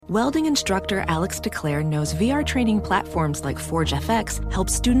Welding instructor Alex DeClaire knows VR training platforms like Forge FX help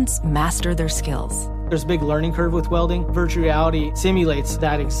students master their skills. There's a big learning curve with welding. Virtual reality simulates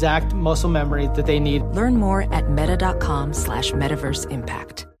that exact muscle memory that they need. Learn more at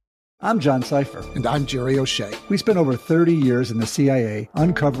meta.com/metaverseimpact. I'm John Cipher. And I'm Jerry O'Shea. We spent over 30 years in the CIA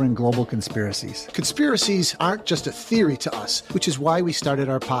uncovering global conspiracies. Conspiracies aren't just a theory to us, which is why we started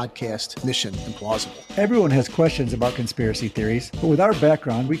our podcast, Mission Implausible. Everyone has questions about conspiracy theories, but with our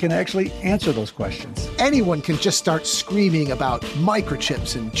background, we can actually answer those questions. Anyone can just start screaming about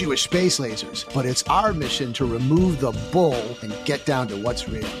microchips and Jewish space lasers, but it's our mission to remove the bull and get down to what's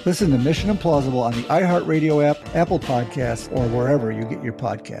real. Listen to Mission Implausible on the iHeartRadio app, Apple Podcasts, or wherever you get your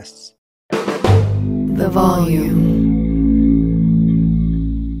podcasts. The Volume.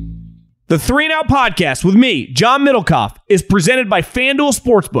 The 3 and Out podcast with me, John Middlecoff, is presented by FanDuel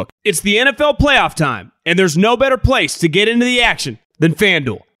Sportsbook. It's the NFL playoff time, and there's no better place to get into the action than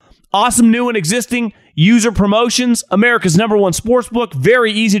FanDuel. Awesome new and existing user promotions, America's #1 sportsbook,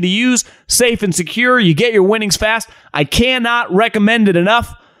 very easy to use, safe and secure. You get your winnings fast. I cannot recommend it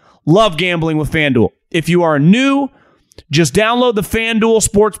enough. Love gambling with FanDuel. If you are new, just download the FanDuel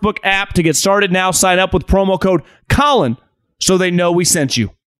Sportsbook app to get started now. Sign up with promo code Colin so they know we sent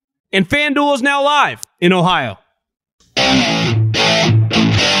you. And FanDuel is now live in Ohio.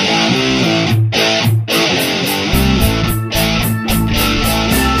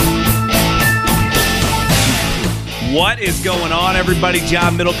 What is going on, everybody?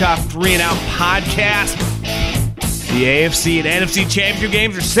 John Middlecoff, 3 and Out podcast. The AFC and NFC championship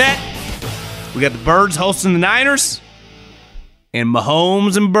games are set. We got the Birds hosting the Niners. And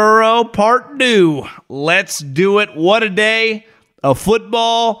Mahomes and Burrow, part 2. Let's do it. What a day of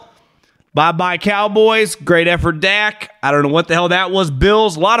football. Bye-bye, Cowboys. Great effort, Dak. I don't know what the hell that was.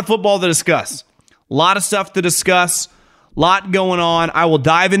 Bills. A lot of football to discuss. A lot of stuff to discuss. A lot going on. I will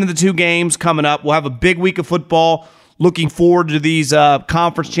dive into the 2 games coming up. We'll have a big week of football. Looking forward to these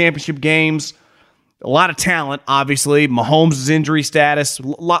conference championship games. A lot of talent, obviously. Mahomes' injury status. A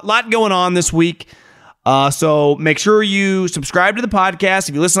lot going on this week. So make sure you subscribe to the podcast.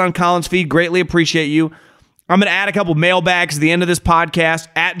 If you listen on Colin's feed, greatly appreciate you. I'm going to add a couple mailbags at the end of this podcast.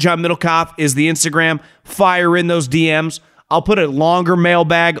 At John Middlecoff is the Instagram. Fire in those DMs. I'll put a longer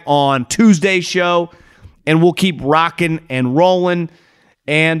mailbag on Tuesday's show, and we'll keep rocking and rolling.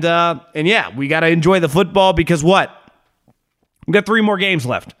 And yeah, we got to enjoy the football because what? We've got 3 more games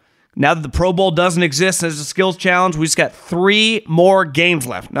left. Now that the Pro Bowl doesn't exist as a skills challenge, we just got 3 more games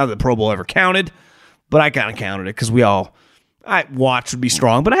left. Not that the Pro Bowl ever counted, but I kind of counted it because I watched would be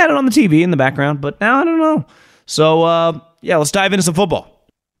strong, but I had it on the TV in the background, but now I don't know. So, yeah, let's dive into some football.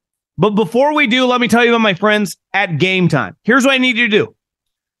 But before we do, let me tell you about my friends at Game Time. Here's what I need you to do.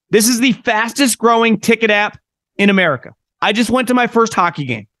 This is the fastest growing ticket app in America. I just went to my first hockey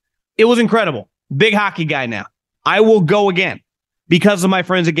game. It was incredible. Big hockey guy now. I will go again because of my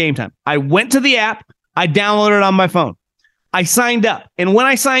friends at Game Time. I went to the app. I downloaded it on my phone. I signed up. And when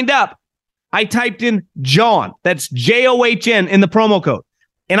I signed up, I typed in John, that's John, in the promo code.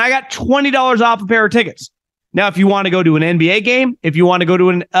 And I got $20 off a pair of tickets. Now, if you want to go to an NBA game, if you want to go to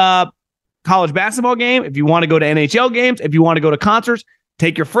an college basketball game, if you want to go to NHL games, if you want to go to concerts,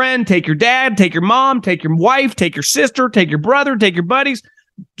 take your friend, take your dad, take your mom, take your wife, take your sister, take your brother, take your buddies,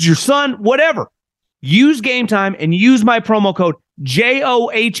 your son, whatever. Use Game Time and use my promo code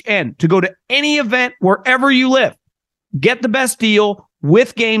JOHN to go to any event wherever you live. Get the best deal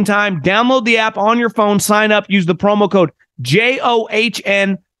with Game Time. Download the app on your phone, sign up, use the promo code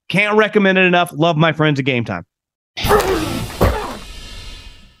JOHN. Can't recommend it enough. Love my friends at Game Time.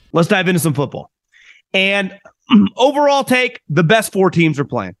 Let's dive into some football. And overall take, the best 4 teams are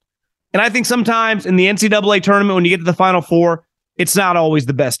playing. And I think sometimes in the NCAA tournament, when you get to the Final Four, it's not always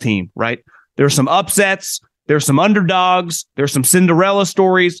the best team, right? There's some upsets. There's some underdogs. There's some Cinderella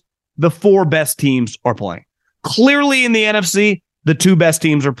stories. The 4 best teams are playing. Clearly in the NFC, the 2 best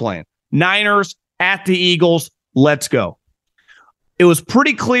teams are playing. Niners at the Eagles. Let's go. It was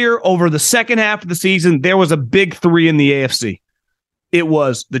pretty clear over the second half of the season, there was a big 3 in the AFC. It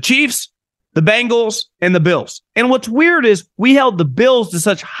was the Chiefs, the Bengals, and the Bills. And what's weird is we held the Bills to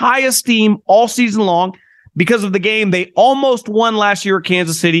such high esteem all season long because of the game they almost won last year at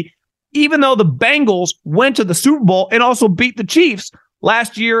Kansas City, even though the Bengals went to the Super Bowl and also beat the Chiefs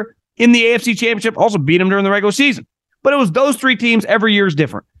last year in the AFC Championship, also beat them during the regular season. But it was those 3 teams. Every year is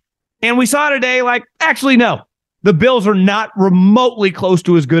different. And we saw today, actually, no. The Bills are not remotely close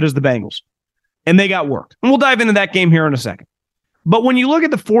to as good as the Bengals. And they got worked. And we'll dive into that game here in a second. But when you look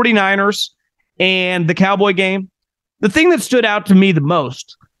at the 49ers and the Cowboy game, the thing that stood out to me the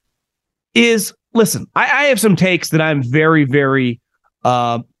most is, listen, I have some takes that I'm very, very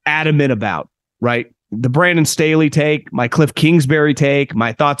adamant about, right? The Brandon Staley take, my Cliff Kingsbury take,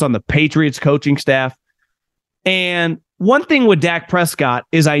 my thoughts on the Patriots coaching staff. And one thing with Dak Prescott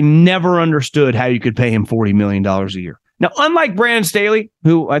is I never understood how you could pay him $40 million a year. Now, unlike Brandon Staley,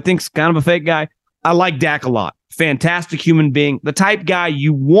 who I think is kind of a fake guy, I like Dak a lot. Fantastic human being, the type guy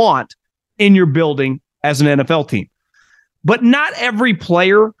you want in your building as an NFL team. But not every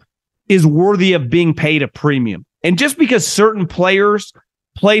player is worthy of being paid a premium. And just because certain players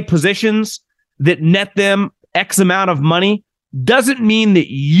play positions that net them X amount of money doesn't mean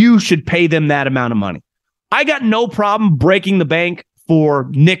that you should pay them that amount of money. I got no problem breaking the bank for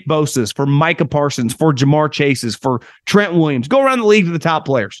Nick Bosa's, for Micah Parsons, for Jamar Chase's, for Trent Williams. Go around the league to the top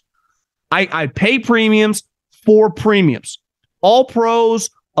players. I pay premiums for premiums. All pros,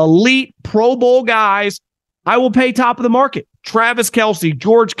 elite Pro Bowl guys, I will pay top of the market. Travis Kelce,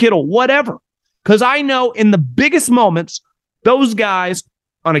 George Kittle, whatever. Because I know in the biggest moments, those guys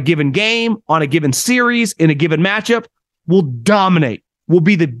on a given game, on a given series, in a given matchup, will dominate, will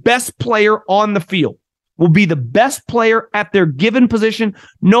be the best player on the field, will be the best player at their given position,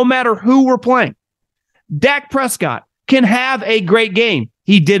 no matter who we're playing. Dak Prescott can have a great game.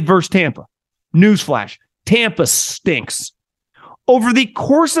 He did versus Tampa. Newsflash, Tampa stinks. Over the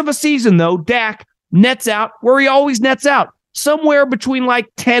course of a season, though, Dak nets out where he always nets out, somewhere between like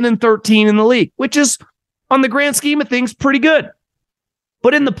 10 and 13 in the league, which is, on the grand scheme of things, pretty good.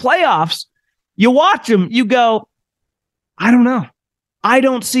 But in the playoffs, you watch him, you go, I don't know. I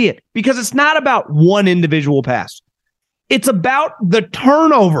don't see it, because it's not about one individual pass. It's about the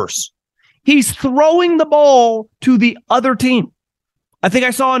turnovers. He's throwing the ball to the other team. I think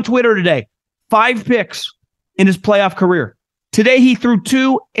I saw on Twitter today, 5 picks in his playoff career. Today he threw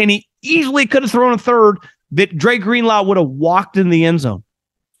 2, and he easily could have thrown a third that Dre Greenlaw would have walked in the end zone.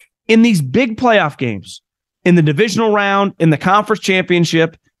 In these big playoff games, in the divisional round, in the conference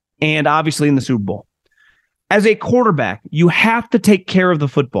championship, and obviously in the Super Bowl, as a quarterback, you have to take care of the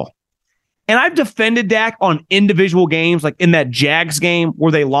football. And I've defended Dak on individual games, like in that Jags game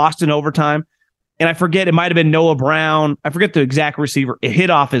where they lost in overtime. And I forget, it might have been Noah Brown. I forget the exact receiver. It hit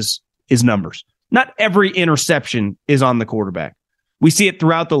off his numbers. Not every interception is on the quarterback. We see it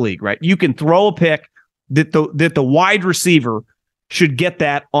throughout the league, right? You can throw a pick that the wide receiver should get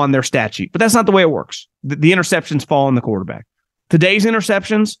that on their stat sheet. But that's not the way it works. The interceptions fall on the quarterback. Today's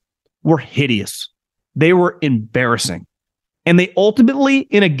interceptions were hideous. They were embarrassing. And they ultimately,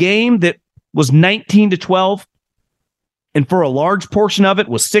 in a game that was 19-12, and for a large portion of it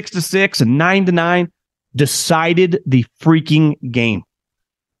was 6-6 and 9-9, decided the freaking game.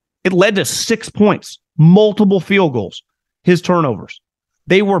 It led to 6 points, multiple field goals, his turnovers.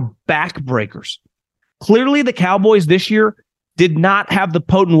 They were backbreakers. Clearly, the Cowboys this year did not have the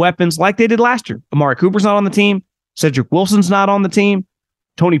potent weapons like they did last year. Amari Cooper's not on the team. Cedric Wilson's not on the team.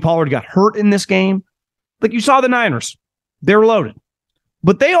 Tony Pollard got hurt in this game. Like you saw the Niners, they're loaded.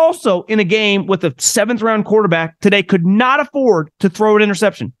 But they also, in a game with a 7th-round quarterback today, could not afford to throw an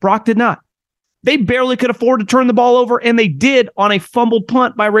interception. Brock did not. They barely could afford to turn the ball over, and they did on a fumbled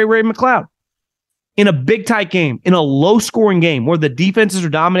punt by Ray McLeod. In a big tight game, in a low-scoring game where the defenses are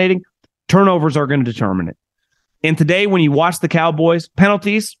dominating, turnovers are going to determine it. And today, when you watch the Cowboys,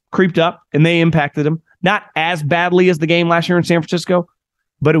 penalties creeped up, and they impacted them. Not as badly as the game last year in San Francisco,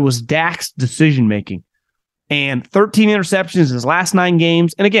 but it was Dak's decision-making. And 13 interceptions in his last 9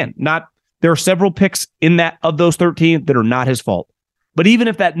 games. And again, there are several picks in that of those 13 that are not his fault. But even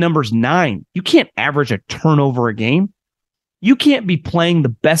if that number's 9, you can't average a turnover a game. You can't be playing the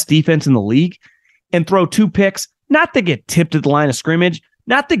best defense in the league and throw 2 picks, not to get tipped at the line of scrimmage,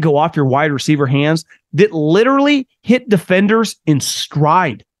 not to go off your wide receiver hands, that literally hit defenders in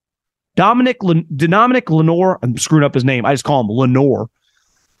stride. Dominic Lenore, I'm screwing up his name. I just call him Lenore.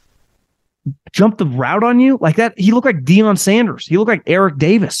 Jumped the route on you like that. He looked like Deion Sanders. He looked like Eric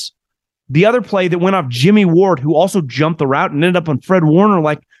Davis. The other play that went off Jimmy Ward, who also jumped the route and ended up on Fred Warner,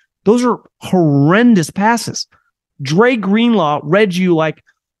 like those are horrendous passes. Dre Greenlaw read you like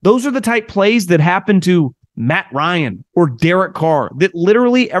those are the type plays that happen to Matt Ryan or Derek Carr, that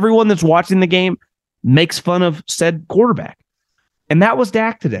literally everyone that's watching the game makes fun of said quarterback. And that was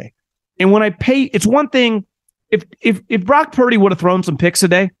Dak today. And when I pay, it's one thing if Brock Purdy would have thrown some picks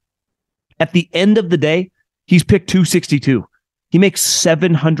today, at the end of the day, he's picked 262. He makes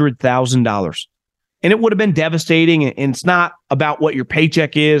 $700,000. And it would have been devastating. And it's not about what your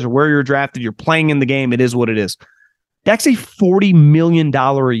paycheck is or where you're drafted. You're playing in the game. It is what it is. That's a $40 million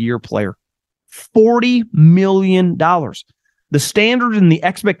a year player. $40 million. The standard and the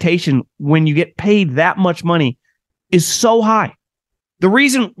expectation when you get paid that much money is so high. The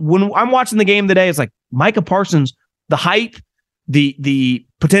reason when I'm watching the game today is like Micah Parsons, the height, the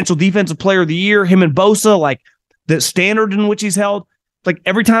potential defensive player of the year, him and Bosa, like the standard in which he's held. Like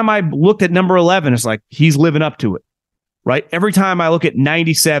every time I looked at number 11, it's like he's living up to it, right? Every time I look at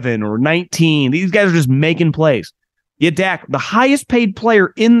 97 or 19, these guys are just making plays. Yet Dak, the highest paid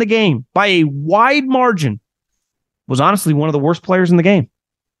player in the game by a wide margin, was honestly one of the worst players in the game.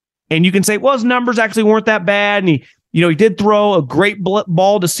 And you can say, well, his numbers actually weren't that bad. And he did throw a great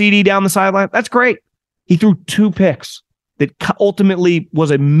ball to CD down the sideline. That's great. He threw 2 picks that ultimately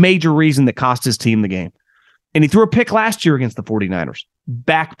was a major reason that cost his team the game. And he threw a pick last year against the 49ers.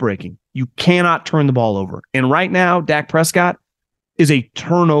 Backbreaking. You cannot turn the ball over. And right now, Dak Prescott is a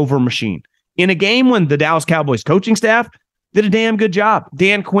turnover machine. In a game when the Dallas Cowboys coaching staff did a damn good job.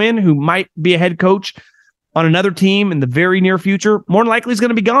 Dan Quinn, who might be a head coach on another team in the very near future, more than likely is going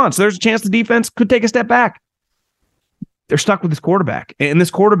to be gone. So there's a chance the defense could take a step back. They're stuck with this quarterback. And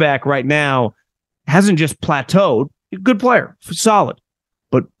this quarterback right now hasn't just plateaued. Good player, solid.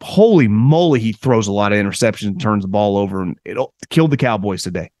 But holy moly, he throws a lot of interceptions and turns the ball over, and it killed the Cowboys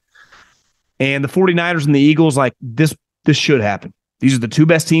today. And the 49ers and the Eagles, like this should happen. These are the 2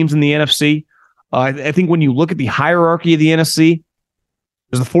 best teams in the NFC. I think when you look at the hierarchy of the NFC,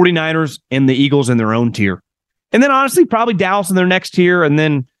 there's the 49ers and the Eagles in their own tier. And then honestly, probably Dallas in their next tier. And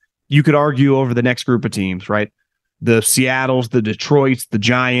then you could argue over the next group of teams, right? The Seattles, the Detroits, the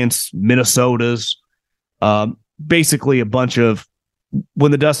Giants, Minnesotas, basically a bunch of,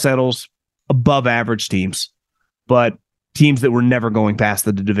 when the dust settles, above average teams, but teams that were never going past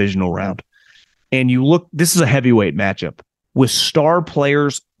the divisional round. And you look, this is a heavyweight matchup with star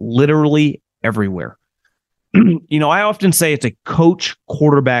players literally everywhere. I often say it's a coach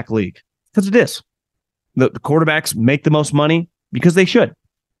quarterback league because it is. The quarterbacks make the most money because they should.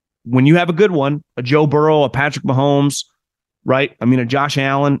 When you have a good one, a Joe Burrow, a Patrick Mahomes, right? I mean, a Josh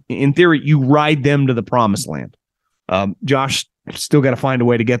Allen, in theory, you ride them to the promised land. Josh still got to find a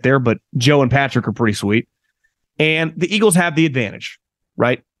way to get there, but Joe and Patrick are pretty sweet. And the Eagles have the advantage,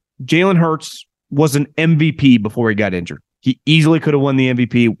 right? Jalen Hurts was an MVP before he got injured. He easily could have won the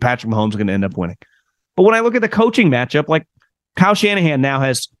MVP. Patrick Mahomes is going to end up winning. But when I look at the coaching matchup, like Kyle Shanahan now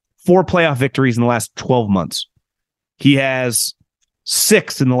has 4 playoff victories in the last 12 months. He has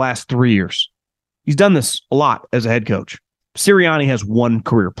 6 in the last 3 years. He's done this a lot as a head coach. Sirianni has 1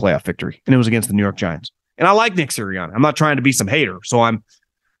 career playoff victory, and it was against the New York Giants. And I like Nick Sirianni. I'm not trying to be some hater. So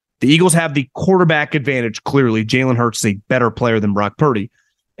the Eagles have the quarterback advantage, clearly. Jalen Hurts is a better player than Brock Purdy.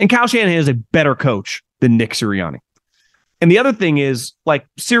 And Kyle Shanahan is a better coach than Nick Sirianni. And the other thing is, like,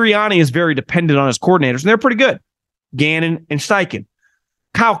 Sirianni is very dependent on his coordinators, and they're pretty good. Gannon and Steichen.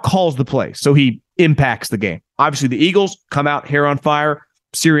 Kyle calls the play, so he impacts the game. Obviously, the Eagles come out hair on fire.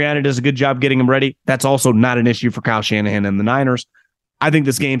 Sirianni does a good job getting them ready. That's also not an issue for Kyle Shanahan and the Niners. I think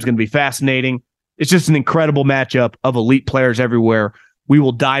this game's going to be fascinating. It's just an incredible matchup of elite players everywhere. We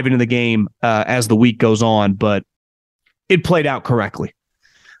will dive into the game as the week goes on, but it played out correctly.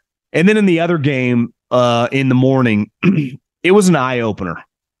 And then in the other game in the morning, it was an eye-opener.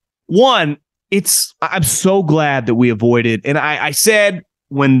 One, I'm so glad that we avoided, and I said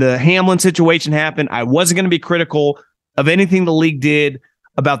when the Hamlin situation happened, I wasn't going to be critical of anything the league did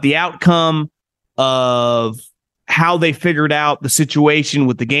about the outcome of how they figured out the situation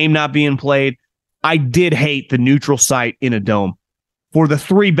with the game not being played. I did hate the neutral site in a dome. For the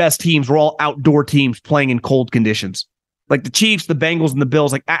 3 best teams were all outdoor teams playing in cold conditions. Like the Chiefs, the Bengals, and the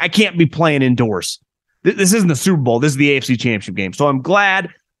Bills. Like, I can't be playing indoors. This isn't the Super Bowl. This is the AFC Championship game. So I'm glad,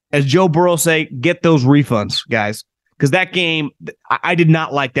 as Joe Burrow say, get those refunds, guys. Because that game, I did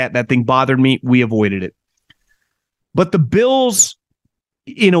not like that. That thing bothered me. We avoided it. But the Bills,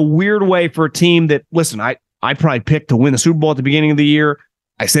 in a weird way, for a team that, listen, I probably picked to win the Super Bowl at the beginning of the year.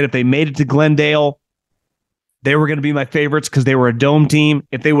 I said if they made it to Glendale, they were going to be my favorites because they were a dome team.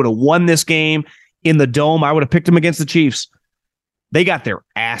 If they would have won this game in the dome, I would have picked them against the Chiefs. They got their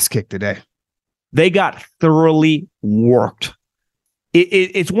ass kicked today. They got thoroughly worked.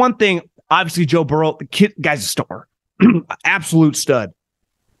 It's one thing, obviously, Joe Burrow, the guy's a star. Absolute stud.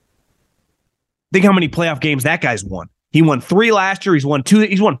 Think how many playoff games that guy's won. He won 3 last year. He's won 2.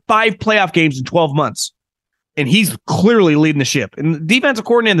 He's won 5 playoff games in 12 months. And he's clearly leading the ship. And the defensive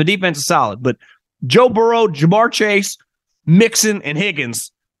coordinator and the defense is solid. But Joe Burrow, Jamar Chase, Mixon, and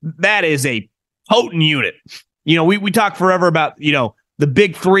Higgins, that is a potent unit. We talk forever about, the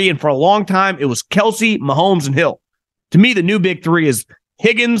big 3. And for a long time, it was Kelsey, Mahomes, and Hill. To me, the new big 3 is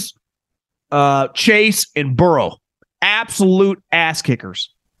Higgins, Chase, and Burrow. Absolute ass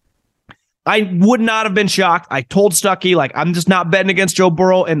kickers. I would not have been shocked. I told Stuckey, I'm just not betting against Joe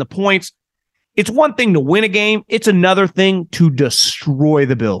Burrow and the points. It's one thing to win a game. It's another thing to destroy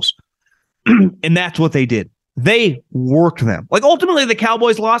the Bills. And that's what they did. They worked them. Like, ultimately, the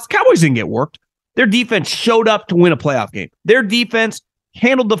Cowboys lost. Cowboys didn't get worked. Their defense showed up to win a playoff game. Their defense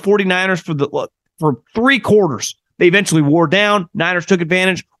handled the 49ers for 3 quarters. They eventually wore down. Niners took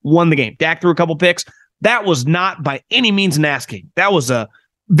advantage, won the game. Dak threw a couple picks. That was not by any means an ass game. That was I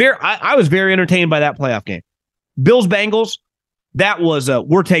was very entertained by that playoff game. Bills Bengals, that was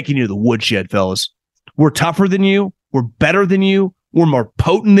we're taking you to the woodshed, fellas. We're tougher than you. We're better than you. We're more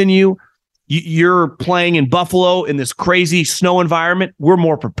potent than you. You're playing in Buffalo in this crazy snow environment. We're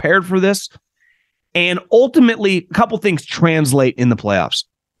more prepared for this. And ultimately, a couple things translate in the playoffs.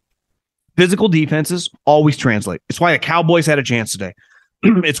 Physical defenses always translate. It's why the Cowboys had a chance today.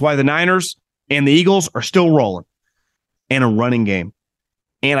 It's why the Niners and the Eagles are still rolling. And a running game.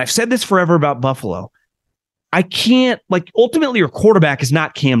 And I've said this forever about Buffalo. I can't, ultimately your quarterback is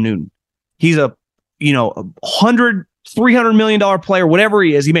not Cam Newton. He's a $100, $300 million player, whatever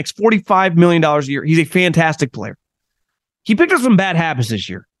he is. He makes $45 million a year. He's a fantastic player. He picked up some bad habits this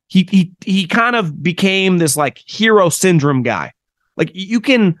year. He kind of became this hero syndrome guy.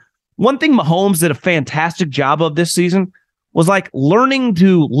 One thing Mahomes did a fantastic job of this season was learning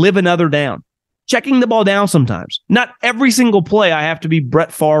to live another down, checking the ball down sometimes. Not every single play I have to be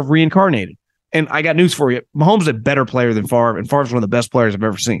Brett Favre reincarnated. And I got news for you. Mahomes is a better player than Favre, and Favre's one of the best players I've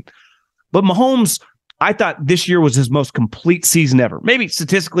ever seen. But Mahomes, I thought this year was his most complete season ever. Maybe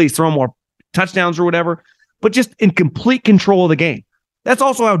statistically he's thrown more touchdowns or whatever, but just in complete control of the game. That's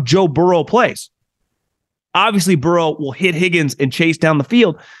also how Joe Burrow plays. Obviously, Burrow will hit Higgins and chase down the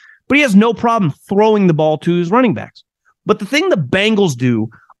field, but he has no problem throwing the ball to his running backs. But the thing the Bengals do,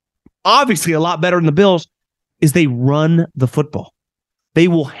 obviously a lot better than the Bills, is they run the football. They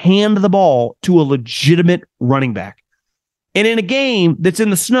will hand the ball to a legitimate running back. And in a game that's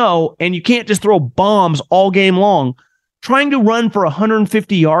in the snow and you can't just throw bombs all game long, trying to run for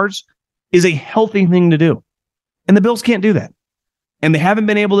 150 yards is a healthy thing to do. And the Bills can't do that. And they haven't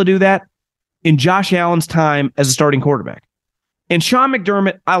been able to do that in Josh Allen's time as a starting quarterback. And Sean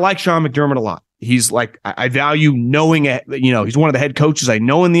McDermott, I like Sean McDermott a lot. He's I value knowing, he's one of the head coaches I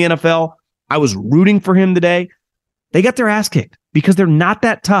know in the NFL. I was rooting for him today. They got their ass kicked because they're not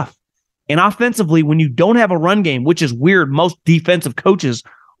that tough. And offensively, when you don't have a run game, which is weird, most defensive coaches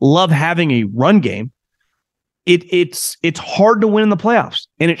love having a run game. It's hard to win in the playoffs,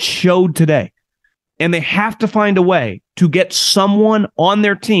 and it showed today. And they have to find a way to get someone on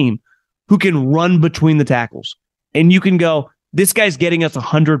their team who can run between the tackles. And you can go, this guy's getting us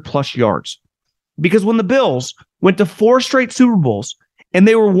 100+ yards. Because when the Bills went to 4 straight Super Bowls, and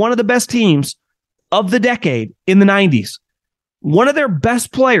they were one of the best teams of the decade in the 90s, one of their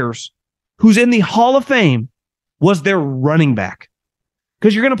best players who's in the Hall of Fame was their running back.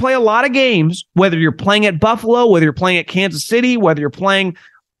 Because you're going to play a lot of games, whether you're playing at Buffalo, whether you're playing at Kansas City, whether you're playing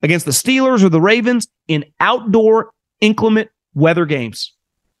against the Steelers or the Ravens, in outdoor, inclement weather games.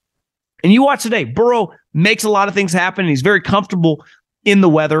 And you watch today, Burrow makes a lot of things happen, and he's very comfortable in the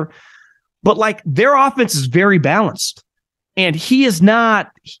weather. But their offense is very balanced. And he is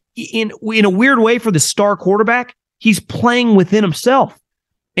not, in a weird way for the star quarterback, he's playing within himself.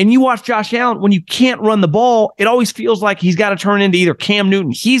 And you watch Josh Allen, when you can't run the ball, it always feels like he's got to turn into either Cam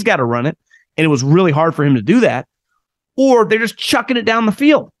Newton, he's got to run it, and it was really hard for him to do that, or they're just chucking it down the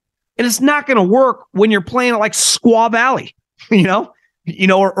field. And it's not going to work when you're playing at Squaw Valley,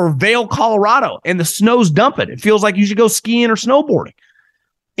 or Vail, Colorado, and the snow's dumping. It feels like you should go skiing or snowboarding.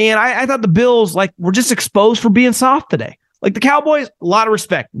 And I thought the Bills, were just exposed for being soft today. The Cowboys, a lot of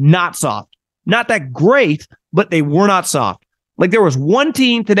respect, not soft. Not that great, but they were not soft. There was one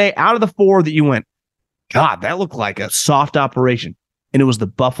team today out of the 4 that you went, God, that looked like a soft operation. And it was the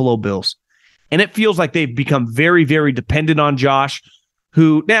Buffalo Bills. And it feels like they've become very, very dependent on Josh,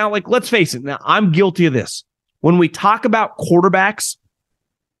 who now, let's face it. Now, I'm guilty of this. When we talk about quarterbacks,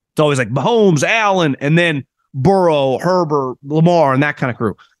 it's always Mahomes, Allen, and then Burrow, Herbert, Lamar, and that kind of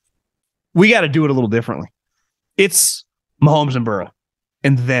crew. We got to do it a little differently. It's Mahomes and Burrow,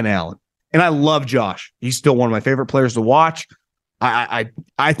 and then Allen. And I love Josh. He's still one of my favorite players to watch.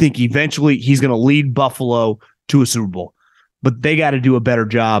 I think eventually he's going to lead Buffalo to a Super Bowl. But they got to do a better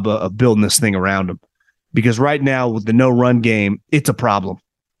job of building this thing around him. Because right now, with the no-run game, it's a problem.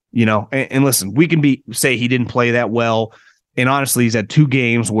 And listen, we can say he didn't play that well. And honestly, he's had 2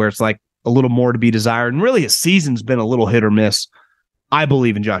 games where it's a little more to be desired. And really, his season's been a little hit or miss. I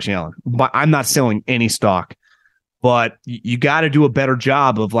believe in Josh Allen. But I'm not selling any stock. But you got to do a better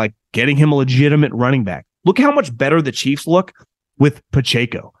job of getting him a legitimate running back. Look how much better the Chiefs look with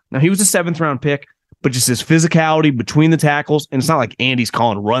Pacheco. Now, he was a 7th-round pick, but just his physicality between the tackles, and it's not like Andy's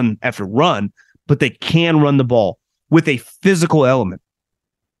calling run after run, but they can run the ball with a physical element.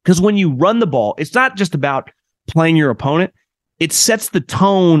 Because when you run the ball, it's not just about playing your opponent, it sets the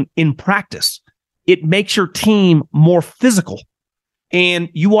tone in practice. It makes your team more physical. And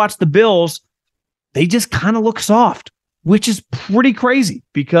you watch the Bills, they just kind of look soft, which is pretty crazy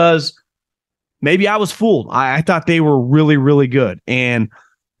because maybe I was fooled. I thought they were really, really good. And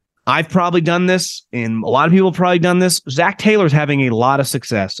I've probably done this, and a lot of people have probably done this. Zach Taylor's having a lot of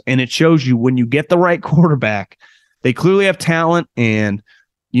success, and it shows you when you get the right quarterback, they clearly have talent, and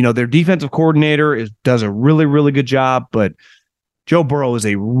their defensive coordinator does a really, really good job, but Joe Burrow is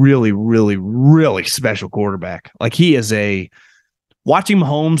a really, really, really special quarterback. Like, he is watching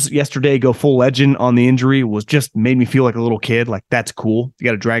Mahomes yesterday go full legend on the injury was just made me feel like a little kid. Like, that's cool. You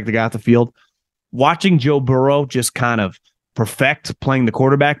got to drag the guy off the field. Watching Joe Burrow just kind of perfect playing the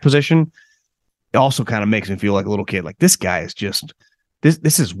quarterback position, it also kind of makes me feel like a little kid. Like, this guy is just,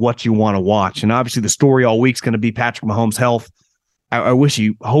 this is what you want to watch. And obviously the story all week's going to be Patrick Mahomes' health. I wish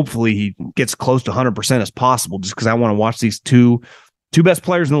hopefully he gets close to 100% as possible, just because I want to watch these two best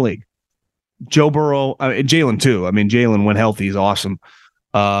players in the league. Joe Burrow, Jalen too. I mean, Jalen, when healthy, is awesome.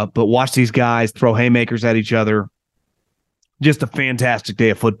 But watch these guys throw haymakers at each other. Just a fantastic day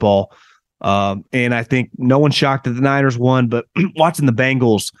of football. And I think no one's shocked that the Niners won, but watching the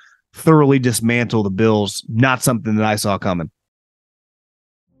Bengals thoroughly dismantle the Bills, not something that I saw coming.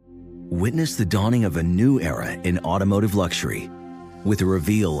 Witness the dawning of a new era in automotive luxury with a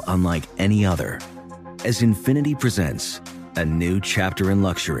reveal unlike any other as Infiniti presents a new chapter in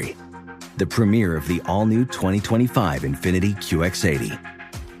luxury, the premiere of the all-new 2025 Infiniti QX80.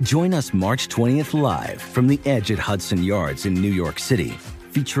 Join us March 20th live from the Edge at Hudson Yards in New York City,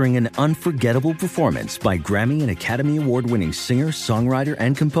 featuring an unforgettable performance by Grammy and Academy Award-winning singer, songwriter,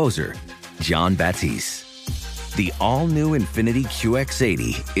 and composer, Jon Batiste. The all-new Infiniti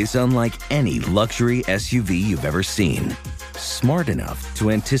QX80 is unlike any luxury SUV you've ever seen. Smart enough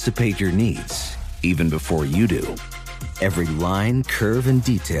to anticipate your needs, even before you do. Every line, curve, and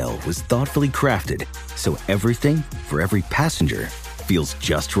detail was thoughtfully crafted, so everything for every passenger feels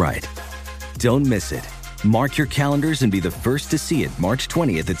just right. Don't miss it. Mark your calendars and be the first to see it March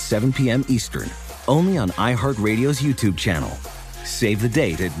 20th at 7 p.m. Eastern, only on iHeartRadio's YouTube channel. Save the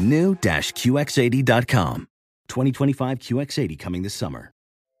date at new-QX80.com. 2025 QX80 coming this summer.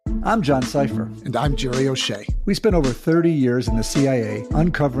 I'm John Cipher. And I'm Jerry O'Shea. We spent over 30 years in the CIA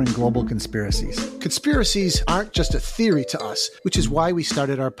uncovering global conspiracies. Conspiracies aren't just a theory to us, which is why we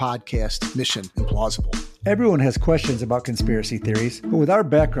started our podcast, Mission Implausible. Everyone has questions about conspiracy theories, but with our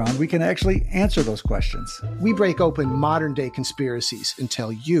background, we can actually answer those questions. We break open modern-day conspiracies and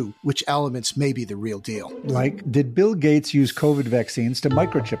tell you which elements may be the real deal. Like, did Bill Gates use COVID vaccines to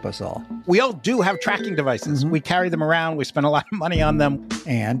microchip us all? We all do have tracking devices. We carry them around. We spend a lot of money on them.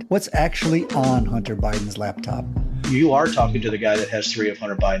 And what's actually on Hunter Biden's laptop? You are talking to the guy that has 3 of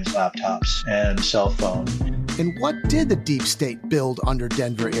Hunter Biden's laptops and cell phone. And what did the deep state build under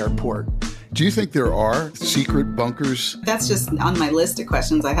Denver Airport? Do you think there are secret bunkers? That's just on my list of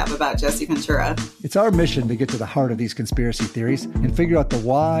questions I have about Jesse Ventura. It's our mission to get to the heart of these conspiracy theories and figure out the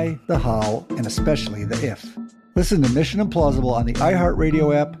why, the how, and especially the if. Listen to Mission Implausible on the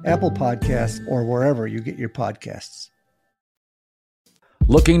iHeartRadio app, Apple Podcasts, or wherever you get your podcasts.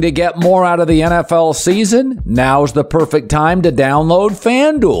 Looking to get more out of the NFL season? Now's the perfect time to download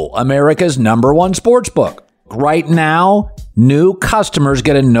FanDuel, America's #1 sportsbook. Right now, new customers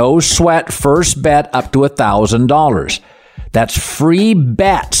get a no-sweat first bet up to $1,000. That's free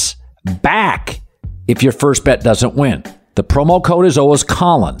bets back if your first bet doesn't win. The promo code is always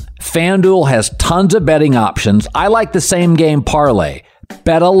Colin. FanDuel has tons of betting options. I like the same game parlay.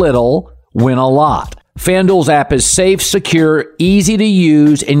 Bet a little, win a lot. FanDuel's app is safe, secure, easy to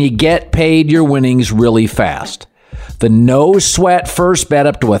use, and you get paid your winnings really fast. The no-sweat first bet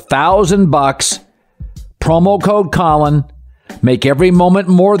up to $1,000. Promo code Colin. Make every moment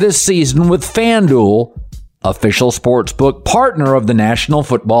more this season with FanDuel, official sportsbook partner of the National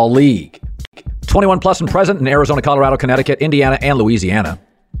Football League. 21 plus and present in Arizona, Colorado, Connecticut, Indiana, and Louisiana.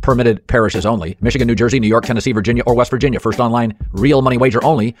 Permitted parishes only. Michigan, New Jersey, New York, Tennessee, Virginia, or West Virginia. First online, real money wager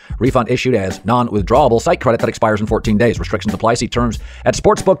only. Refund issued as non-withdrawable site credit that expires in 14 days. Restrictions apply. See terms at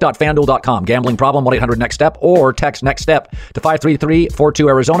sportsbook.fanduel.com. Gambling problem, 1-800-NEXT-STEP, or text NEXT STEP to 53342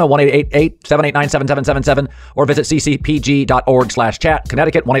 Arizona, 1-888-789-7777, or visit ccpg.org/chat.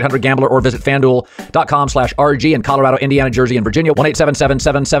 Connecticut, 1-800-GAMBLER, or visit fanduel.com/RG. In Colorado, Indiana, Jersey, and Virginia,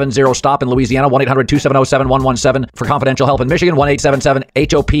 1-877-770-STOP. In Louisiana, 1-800-270-7117. For confidential help in Michigan,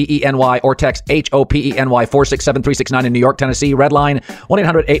 1-877-HOPENY, or text HOPENY 467-369 in New York, Tennessee. Red line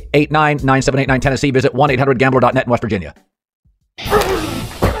 1-800-889-9789 Tennessee. Visit 1-800-GAMBLER.net in West Virginia.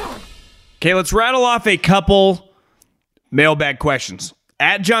 Okay, let's rattle off a couple mailbag questions.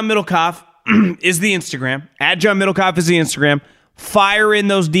 At John Middlecoff is the Instagram. At John Middlecoff is the Instagram. Fire in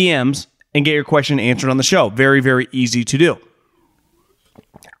those DMs and get your question answered on the show. Very, very easy to do.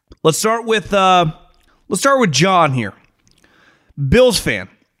 Let's start with John here. Bills fan.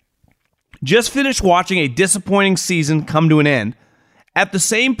 Just finished watching a disappointing season come to an end at the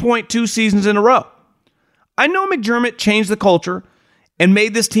same point 2 seasons in a row. I know McDermott changed the culture and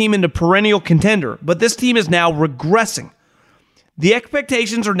made this team into perennial contender, but this team is now regressing. The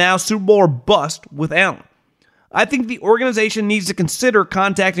expectations are now Super Bowl or bust with Allen. I think the organization needs to consider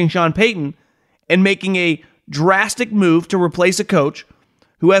contacting Sean Payton and making a drastic move to replace a coach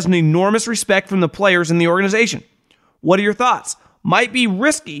who has an enormous respect from the players in the organization. What are your thoughts? Might be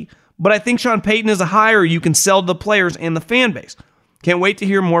risky, but I think Sean Payton is a hire you can sell to the players and the fan base. Can't wait to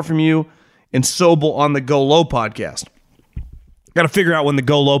hear more from you and Sobel on the Go Low podcast. Got to figure out when the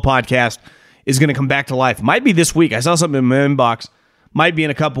Go Low podcast is going to come back to life. Might be this week. I saw something in my inbox. Might be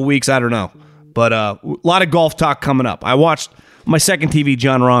in a couple weeks. I don't know. But a lot of golf talk coming up. I watched my second TV,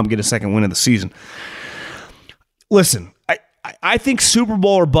 John Rahm, get a second win of the season. Listen, I think Super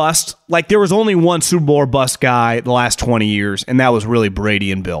Bowl or bust, like there was only one Super Bowl or bust guy the last 20 years, and that was really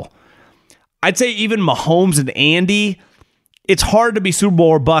Brady and Bill. I'd say even Mahomes and Andy, it's hard to be Super Bowl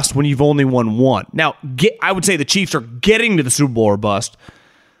or bust when you've only won one. Now, I would say the Chiefs are getting to the Super Bowl or bust,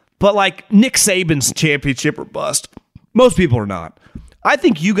 but like Nick Saban's championship or bust, most people are not. I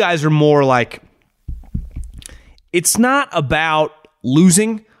think you guys are more like, it's not about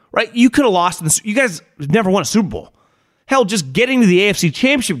losing, right? You could have lost. You guys never won a Super Bowl. Hell, just getting to the AFC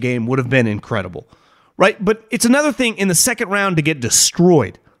Championship game would have been incredible, right? But it's another thing in the second round to get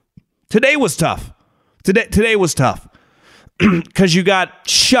destroyed. Today was tough. Today was tough because you got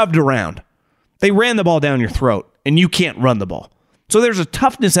shoved around. They ran the ball down your throat, and you can't run the ball. So there's a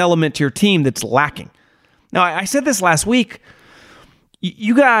toughness element to your team that's lacking. Now, I said this last week.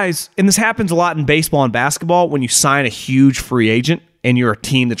 You guys, and this happens a lot in baseball and basketball, when you sign a huge free agent and you're a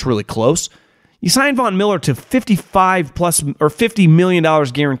team that's really close. You signed Von Miller to $50 million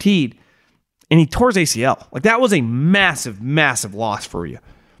guaranteed, and he tore his ACL. Like, that was a massive, massive loss for you.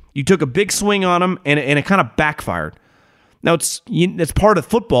 You took a big swing on him, and it kind of backfired. Now, it's part of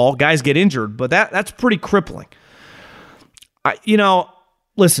football. Guys get injured, but that's pretty crippling.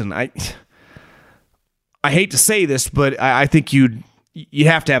 Listen, I hate to say this, but I think you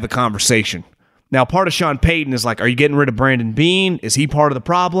have to have a conversation. Now, part of Sean Payton is like, are you getting rid of Brandon Beane? Is he part of the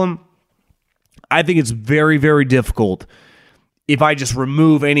problem? I think it's very, very difficult if I just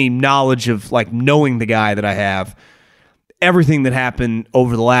remove any knowledge of like knowing the guy that I have. Everything that happened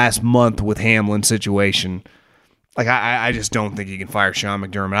over the last month with Hamlin's situation, like I just don't think you can fire Sean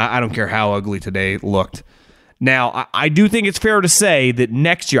McDermott. I don't care how ugly today looked. Now, I do think it's fair to say that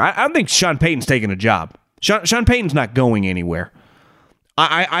next year, I don't think Sean Payton's taking a job. Sean Payton's not going anywhere.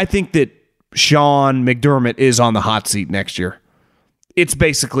 I think that Sean McDermott is on the hot seat next year. It's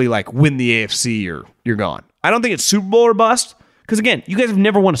basically like win the AFC or you're gone. I don't think it's Super Bowl or bust because, again, you guys have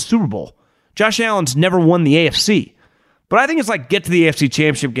never won a Super Bowl. Josh Allen's never won the AFC. But I think it's like get to the AFC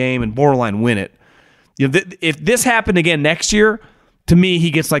Championship game and borderline win it. If this happened again next year, to me, he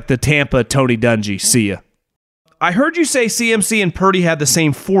gets like the Tampa Tony Dungy. See ya. I heard you say CMC and Purdy had the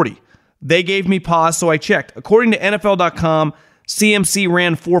same 40. They gave me pause, so I checked. According to NFL.com, CMC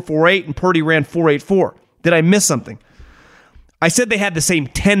ran 4.48 and Purdy ran 4.84. Did I miss something? I said they had the same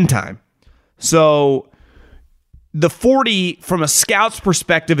 10 time. So the 40 from a scout's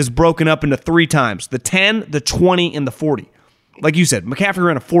perspective is broken up into 3 times. The 10, the 20, and the 40. Like you said, McCaffrey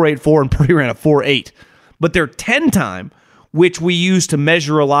ran a 4.84 and Purdy ran a 4.8. But their 10 time, which we use to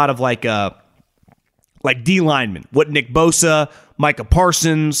measure a lot of like D linemen, what Nick Bosa, Micah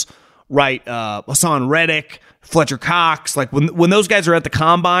Parsons, right, Hassan Reddick, Fletcher Cox, like when those guys are at the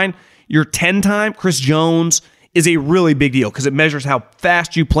combine, your 10 time, Chris Jones, is a really big deal because it measures how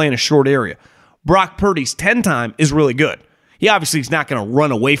fast you play in a short area. Brock Purdy's 10 time is really good. He obviously is not going to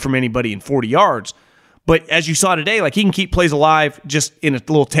run away from anybody in 40 yards, but as you saw today, like he can keep plays alive just in a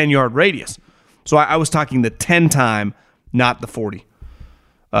little 10-yard radius. So I was talking the 10 time, not the 40.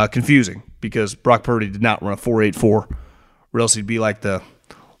 Confusing because Brock Purdy did not run a 4.84, or else he'd be like the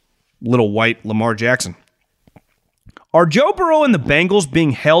little white Lamar Jackson. Are Joe Burrow and the Bengals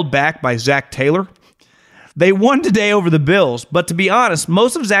being held back by Zach Taylor? They won today over the Bills, but to be honest,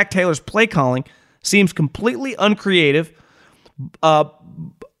 most of Zach Taylor's play calling seems completely uncreative by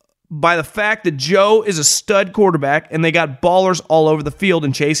the fact that Joe is a stud quarterback and they got ballers all over the field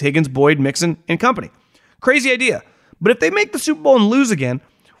in Chase, Higgins, Boyd, Mixon, and company. Crazy idea. But if they make the Super Bowl and lose again,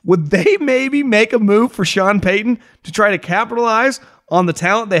 would they maybe make a move for Sean Payton to try to capitalize on the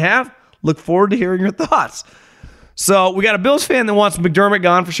talent they have? Look forward to hearing your thoughts. So we got a Bills fan that wants McDermott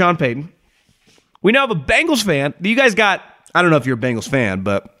gone for Sean Payton. We now have a Bengals fan. You guys got, I don't know if you're a Bengals fan,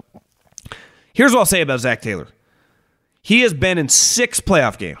 but here's what I'll say about Zach Taylor. He has been in 6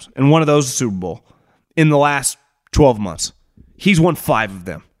 playoff games, and one of those is Super Bowl, in the last 12 months. He's won 5 of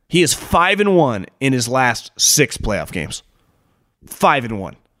them. He is 5-1 in his last 6 playoff games.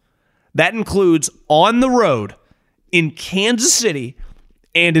 5-1. That includes on the road in Kansas City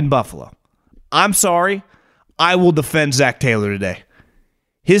and in Buffalo. I'm sorry. I will defend Zach Taylor today.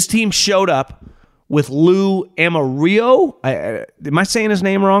 His team showed up with Lou Amarillo. Am I saying his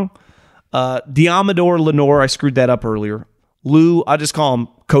name wrong? Diamador Lenore. I screwed that up earlier. Lou, I'll just call him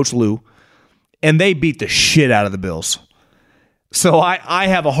Coach Lou. And they beat the shit out of the Bills. So I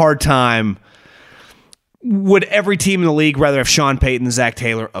have a hard time. Would every team in the league rather have Sean Payton than Zach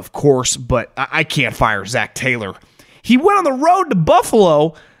Taylor? Of course, but I can't fire Zach Taylor. He went on the road to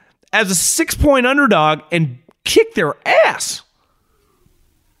Buffalo as a 6-point underdog and kicked their ass.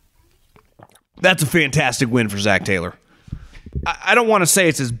 That's a fantastic win for Zach Taylor. I don't want to say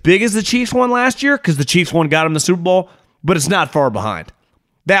it's as big as the Chiefs won last year because the Chiefs won got him the Super Bowl, but it's not far behind.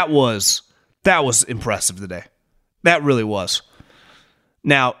 That was impressive today. That really was.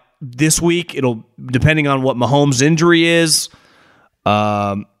 Now, this week, it'll, depending on what Mahomes' injury is,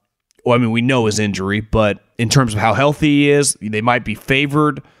 we know his injury, but in terms of how healthy he is, they might be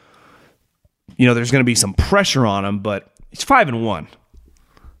favored. There's going to be some pressure on him, but he's 5-1.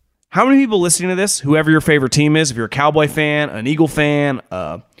 How many people listening to this, whoever your favorite team is, if you're a Cowboy fan, an Eagle fan,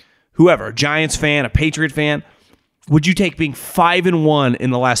 whoever, a Giants fan, a Patriot fan, would you take being 5-1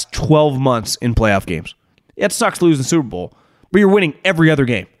 in the last 12 months in playoff games? It sucks losing the Super Bowl, but you're winning every other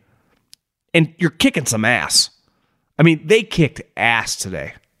game. And you're kicking some ass. I mean, they kicked ass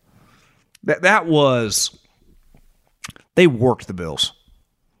today. That was... They worked the Bills.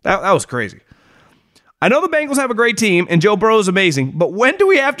 That was crazy. I know the Bengals have a great team, and Joe Burrow is amazing, but when do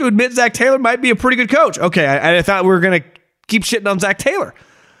we have to admit Zach Taylor might be a pretty good coach? Okay, I thought we were going to keep shitting on Zach Taylor.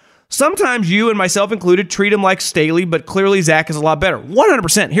 Sometimes you, and myself included, treat him like Staley, but clearly Zach is a lot better.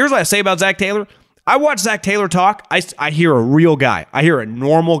 100%. Here's what I say about Zach Taylor. I watch Zach Taylor talk. I hear a real guy. I hear a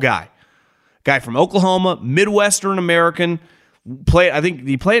normal guy. Guy from Oklahoma, Midwestern American. I think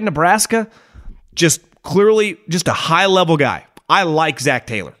he played in Nebraska. Just clearly just a high-level guy. I like Zach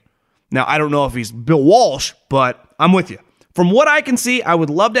Taylor. Now, I don't know if he's Bill Walsh, but I'm with you. From what I can see, I would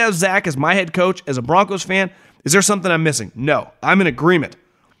love to have Zach as my head coach, as a Broncos fan. Is there something I'm missing? No. I'm in agreement.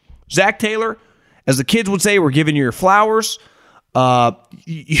 Zach Taylor, as the kids would say, we're giving you your flowers.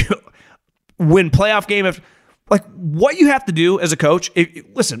 You win playoff game after. Like, what you have to do as a coach,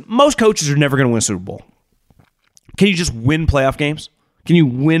 listen, most coaches are never going to win a Super Bowl. Can you just win playoff games? Can you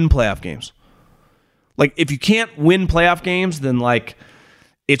win playoff games? Like, if you can't win playoff games, then, like,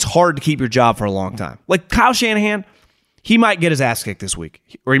 it's hard to keep your job for a long time. Like, Kyle Shanahan, he might get his ass kicked this week.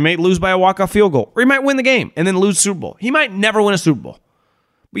 Or he might lose by a walk-off field goal. Or he might win the game and then lose the Super Bowl. He might never win a Super Bowl.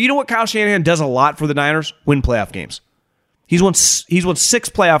 But you know what Kyle Shanahan does a lot for the Niners? Win playoff games. He's won 6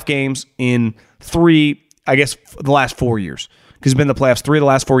 playoff games in 3, I guess, the last 4 years. Because he's been in the playoffs 3 of the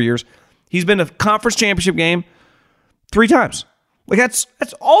last 4 years. He's been to a conference championship game 3 times. Like, that's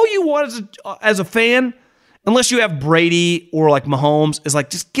all you want as a fan, unless you have Brady or like Mahomes, is like,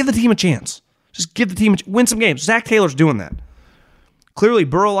 just give the team a chance. Just give the team win some games. Zach Taylor's doing that. Clearly,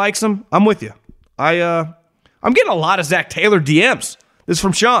 Burrow likes him. I'm with you. I'm getting a lot of Zach Taylor DMs. This is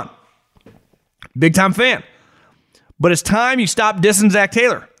from Sean. Big time fan. But it's time you stop dissing Zach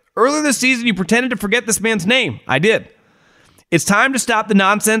Taylor. Earlier this season, you pretended to forget this man's name. I did. It's time to stop the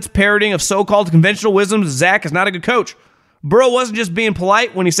nonsense parroting of so-called conventional wisdom that Zach is not a good coach. Burrow wasn't just being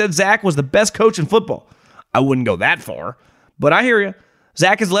polite when he said Zach was the best coach in football. I wouldn't go that far, but I hear you.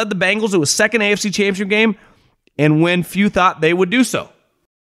 Zach has led the Bengals to a second AFC Championship game, and when few thought they would do so.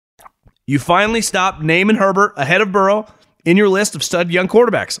 You finally stopped naming Herbert ahead of Burrow in your list of stud young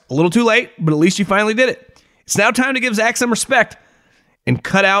quarterbacks. A little too late, but at least you finally did it. It's now time to give Zach some respect and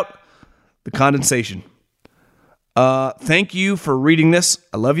cut out the condensation. Thank you for reading this.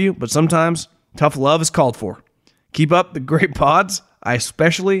 I love you, but sometimes tough love is called for. Keep up the great pods. I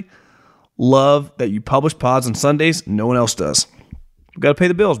especially love that you publish pods on Sundays. No one else does. We've got to pay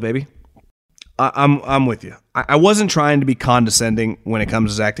the bills, baby. I'm with you. I wasn't trying to be condescending when it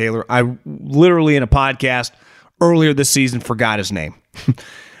comes to Zach Taylor. I literally, in a podcast earlier this season, forgot his name.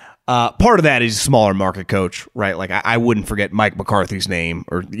 Part of that is a smaller market coach, right? Like, I wouldn't forget Mike McCarthy's name,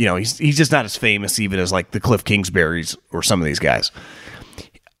 or, he's just not as famous even as like the Cliff Kingsburys or some of these guys.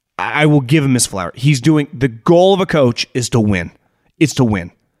 I will give him his flower. The goal of a coach is to win. It's to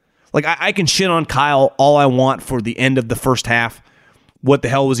win. Like, I can shit on Kyle all I want for the end of the first half. What the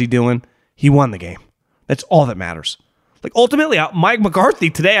hell was he doing? He won the game. That's all that matters. Like, ultimately, Mike McCarthy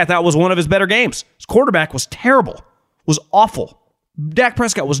today I thought was one of his better games. His quarterback was terrible, was awful. Dak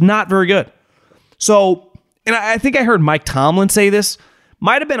Prescott was not very good. So, and I think I heard Mike Tomlin say this.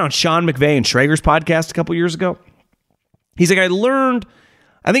 Might have been on Sean McVay and Schrager's podcast a couple years ago. He's like, I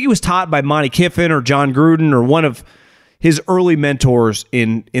think he was taught by Monty Kiffin or John Gruden or one of his early mentors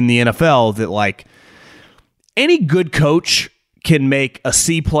in the NFL that, like, any good coach can make a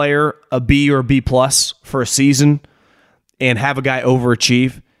C player a B or a B plus for a season and have a guy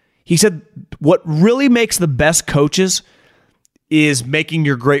overachieve. He said what really makes the best coaches is making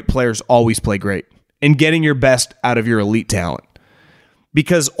your great players always play great and getting your best out of your elite talent.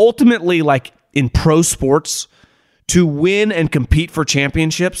 Because ultimately, like in pro sports, to win and compete for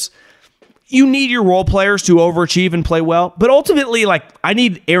championships, you need your role players to overachieve and play well. But ultimately, like, I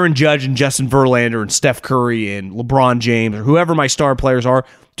need Aaron Judge and Justin Verlander and Steph Curry and LeBron James or whoever my star players are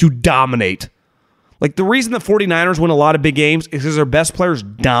to dominate. Like, the reason the 49ers win a lot of big games is because their best players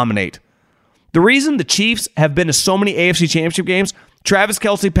dominate. The reason the Chiefs have been to so many AFC Championship games, Travis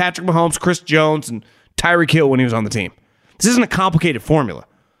Kelce, Patrick Mahomes, Chris Jones, and Tyreek Hill when he was on the team. This isn't a complicated formula.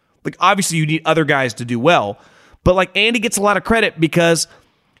 Like, obviously, you need other guys to do well, but, like, Andy gets a lot of credit because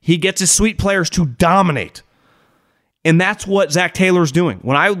he gets his sweet players to dominate. And that's what Zach Taylor's doing.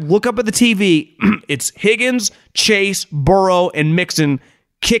 When I look up at the TV, it's Higgins, Chase, Burrow, and Mixon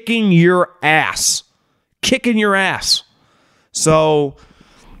kicking your ass. Kicking your ass. So,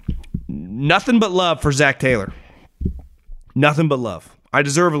 nothing but love for Zach Taylor. Nothing but love. I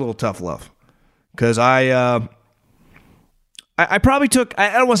deserve a little tough love. Because I probably took,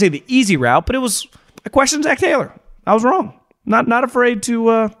 I don't want to say the easy route, but I questioned Zach Taylor. I was wrong. Not afraid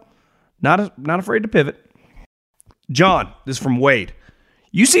to pivot. John, this is from Wade.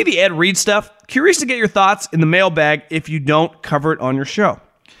 You see the Ed Reed stuff? Curious to get your thoughts in the mailbag if you don't cover it on your show.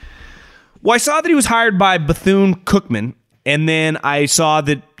 Well, I saw that he was hired by Bethune-Cookman, and then I saw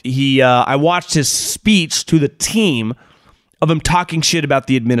that I watched his speech to the team of him talking shit about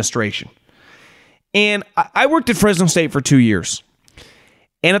the administration. And I worked at Fresno State for 2 years.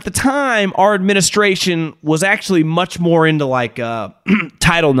 And at the time, our administration was actually much more into like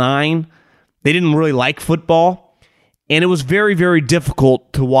Title IX. They didn't really like football. And it was very, very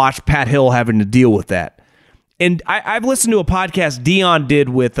difficult to watch Pat Hill having to deal with that. And I've listened to a podcast Dion did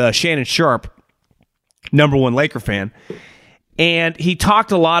with Shannon Sharp, number one Laker fan. And he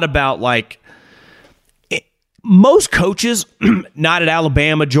talked a lot about like most coaches, not at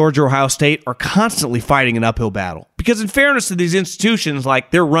Alabama, Georgia, or Ohio State, are constantly fighting an uphill battle. Because in fairness to these institutions, like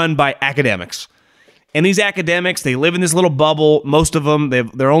they're run by academics. And these academics, they live in this little bubble. Most of them,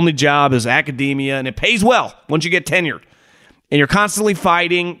 their only job is academia, and it pays well once you get tenured. And you're constantly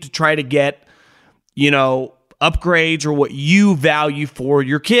fighting to try to get, upgrades or what you value for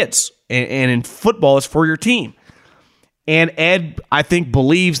your kids. And in football, it's for your team. And Ed, I think,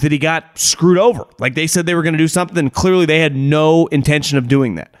 believes that he got screwed over. Like they said they were going to do something, and clearly they had no intention of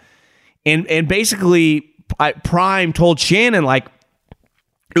doing that. And basically, Prime told Shannon, like,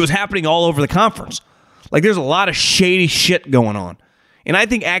 it was happening all over the conference. Like, there's a lot of shady shit going on. And I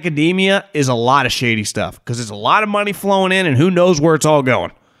think academia is a lot of shady stuff because there's a lot of money flowing in, and who knows where it's all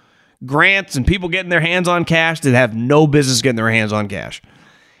going. Grants and people getting their hands on cash that have no business getting their hands on cash.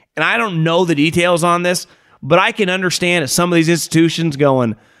 And I don't know the details on this, but I can understand at some of these institutions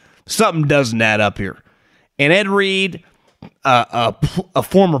going, something doesn't add up here. And Ed Reed, a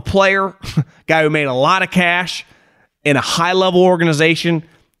former player, guy who made a lot of cash in a high-level organization,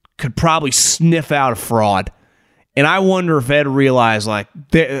 could probably sniff out a fraud. And I wonder if Ed realized, like,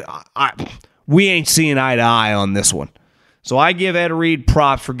 we ain't seeing eye to eye on this one. So I give Ed Reed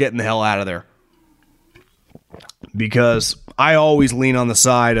props for getting the hell out of there. Because I always lean on the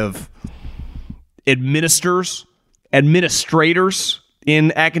side of administrators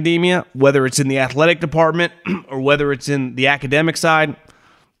in academia, whether it's in the athletic department or whether it's in the academic side.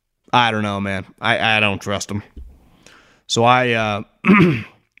 I don't know, man. I don't trust them. So I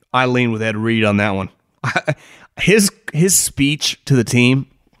lean with Ed Reed on that one. His speech to the team,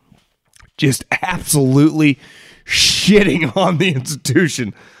 just absolutely shitting on the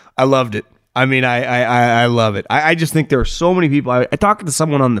institution. I loved it. I mean, I love it. I just think there are so many people. I talked to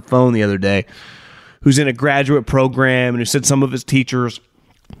someone on the phone the other day who's in a graduate program and who said some of his teachers,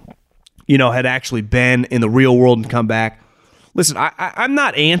 had actually been in the real world and come back. Listen, I'm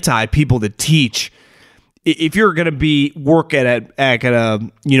not anti people that teach. If you're going to work at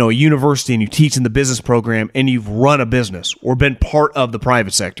a university and you teach in the business program and you've run a business or been part of the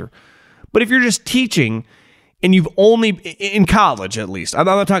private sector, but if you're just teaching and you've only in college, at least, I'm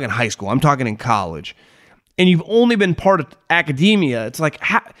not talking high school, I'm talking in college, and you've only been part of academia, it's like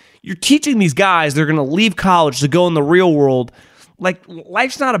you're teaching these guys they're going to leave college to go in the real world. Like,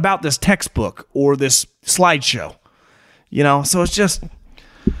 life's not about this textbook or this slideshow, So it's just,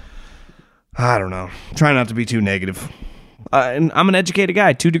 I don't know. Try not to be too negative. And I'm an educated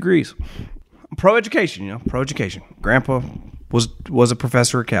guy, 2 degrees. I'm pro-education, pro-education. Grandpa was a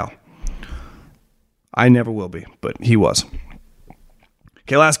professor at Cal. I never will be, but he was.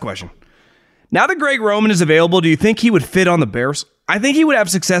 Okay, last question. Now that Greg Roman is available, do you think he would fit on the Bears? I think he would have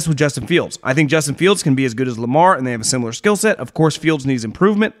success with Justin Fields. I think Justin Fields can be as good as Lamar, and they have a similar skill set. Of course, Fields needs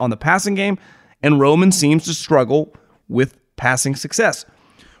improvement on the passing game, and Roman seems to struggle with passing success.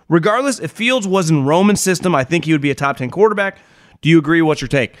 Regardless, if Fields was in Roman's system, I think he would be a top 10 quarterback. Do you agree? What's your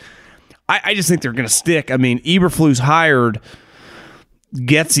take? I just think they're going to stick. I mean, Eberflus hired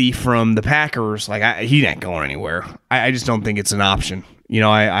Getsy from the Packers. He ain't going anywhere. I just don't think it's an option.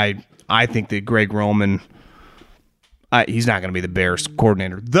 I think that Greg Roman... he's not going to be the Bears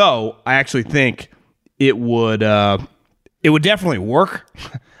coordinator, though. I actually think it would definitely work.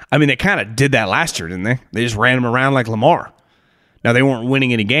 I mean, they kind of did that last year, didn't they? They just ran him around like Lamar. Now, they weren't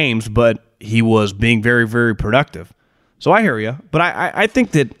winning any games, but he was being very, very productive. So I hear you, but I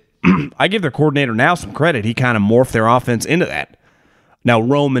think that I give their coordinator now some credit. He kind of morphed their offense into that. Now,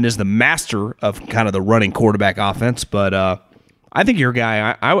 Roman is the master of kind of the running quarterback offense, but I think your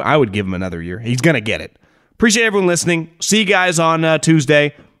guy, I would give him another year. He's going to get it. Appreciate everyone listening. See you guys on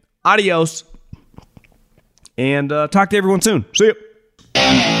Tuesday. Adios. And talk to everyone soon. See you.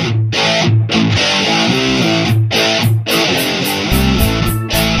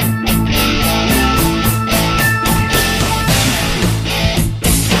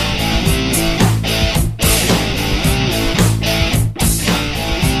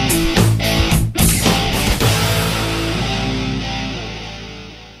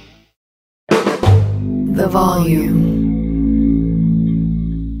 The volume.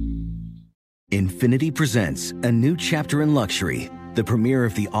 Infiniti presents a new chapter in luxury, the premiere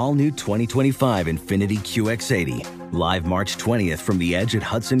of the all-new 2025 Infiniti QX80, live March 20th from the Edge at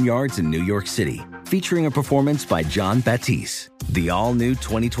Hudson Yards in New York City, featuring a performance by John Batiste. The all-new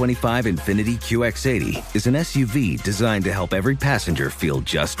 2025 Infiniti QX80 is an SUV designed to help every passenger feel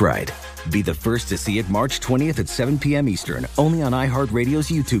just right. Be the first to see it March 20th at 7 p.m. Eastern, only on iHeartRadio's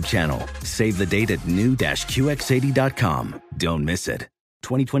YouTube channel. Save the date at new-QX80.com. Don't miss it.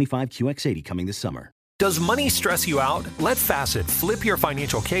 2025 QX80 coming this summer. Does money stress you out? Let Facet flip your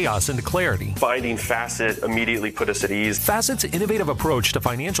financial chaos into clarity. Finding Facet immediately put us at ease. Facet's innovative approach to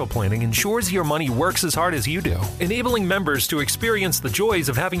financial planning ensures your money works as hard as you do, enabling members to experience the joys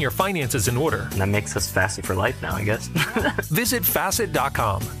of having your finances in order. And that makes us Facet for life now, I guess. Visit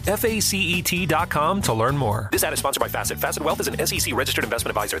Facet.com, FACET.com to learn more. This ad is sponsored by Facet. Facet Wealth is an SEC registered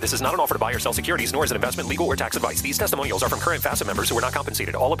investment advisor. This is not an offer to buy or sell securities, nor is it investment, legal, or tax advice. These testimonials are from current Facet members who are not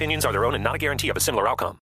compensated. All opinions are their own and not a guarantee of a similar outcome.